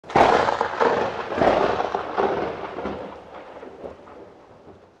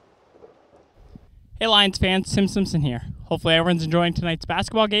Hey Lions fans, Tim Simpson here. Hopefully everyone's enjoying tonight's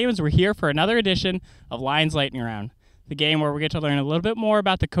basketball game as we're here for another edition of Lions Lightning Round, the game where we get to learn a little bit more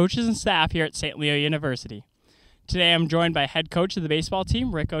about the coaches and staff here at St. Leo University. Today I'm joined by head coach of the baseball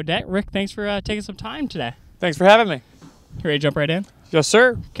team, Rick Odette. Rick, thanks for taking some time today. Thanks for having me. You ready to jump right in? Yes,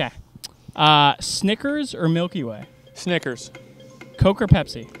 sir. Okay. Snickers or Milky Way? Snickers. Coke or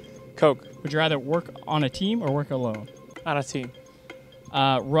Pepsi? Coke. Would you rather work on a team or work alone? On a team.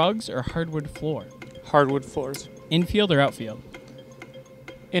 Rugs or hardwood floor? Hardwood floors. Infield or outfield?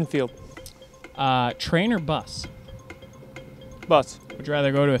 Infield. Train or bus? Bus. Would you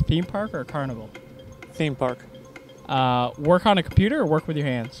rather go to a theme park or a carnival? Theme park. Work on a computer or work with your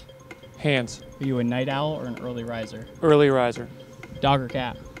hands? Hands. Are you a night owl or an early riser? Early riser. Dog or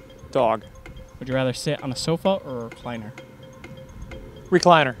cat? Dog. Would you rather sit on a sofa or a recliner?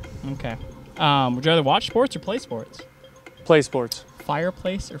 Recliner. Okay. Would you rather watch sports or play sports? Play sports.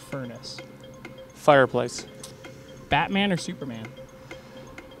 Fireplace or furnace? Fireplace. Batman or Superman?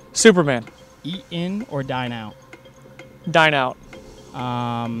 Superman. Eat in or dine out? Dine out.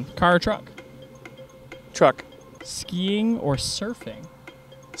 Car or truck? Truck. Skiing or surfing?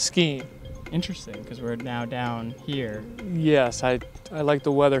 Skiing. Interesting, because we're now down here. Yes, I like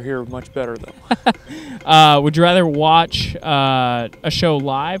the weather here much better, though. Would you rather watch a show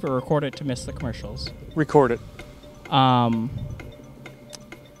live or record it to miss the commercials? Record it.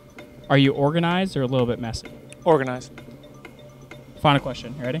 Are you organized or a little bit messy? Organized. Final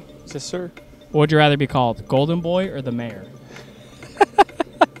question. You ready? Yes, sir. What would you rather be called, Golden Boy or the Mayor?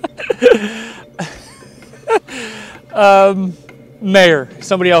 Mayor.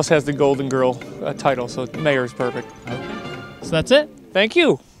 Somebody else has the Golden Girl title, so Mayor's perfect. Okay. So that's it. Thank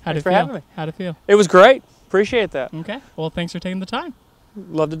you. How'd it Thanks for feel? having me. How'd it feel? It was great. Appreciate that. Okay. Well, thanks for taking the time.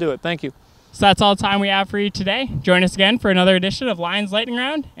 Love to do it. Thank you. So that's all the time we have for you today. Join us again for another edition of Lions Lightning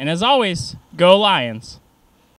Round. And as always, go Lions.